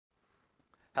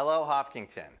Hello,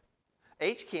 Hopkinton.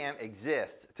 HCAM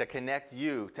exists to connect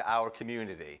you to our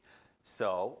community.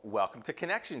 So, welcome to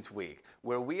Connections Week,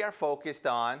 where we are focused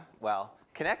on, well,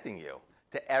 connecting you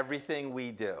to everything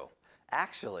we do.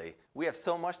 Actually, we have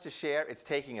so much to share, it's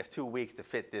taking us 2 weeks to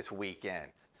fit this week in.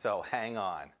 So, hang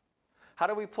on. How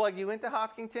do we plug you into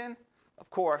Hopkinton? Of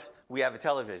course, we have a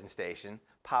television station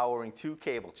powering 2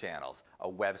 cable channels, a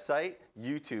website,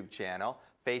 YouTube channel,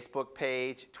 Facebook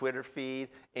page, Twitter feed,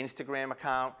 Instagram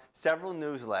account, several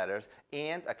newsletters,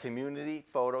 and a community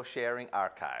photo sharing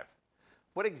archive.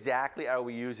 What exactly are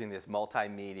we using this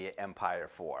multimedia empire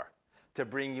for? To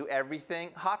bring you everything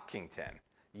Hopkinton.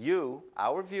 You,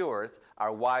 our viewers,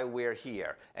 are why we're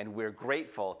here, and we're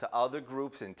grateful to other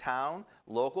groups in town,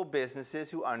 local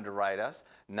businesses who underwrite us,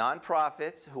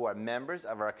 nonprofits who are members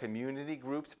of our community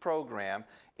groups program,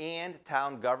 and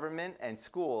town government and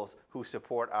schools who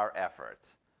support our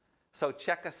efforts. So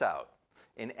check us out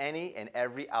in any and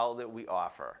every outlet we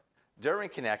offer. During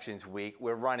Connections Week,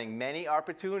 we're running many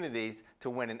opportunities to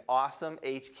win an awesome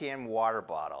HCAM water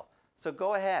bottle. So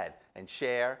go ahead and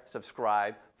share,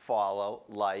 subscribe, follow,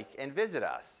 like, and visit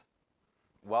us.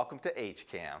 Welcome to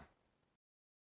HCAM.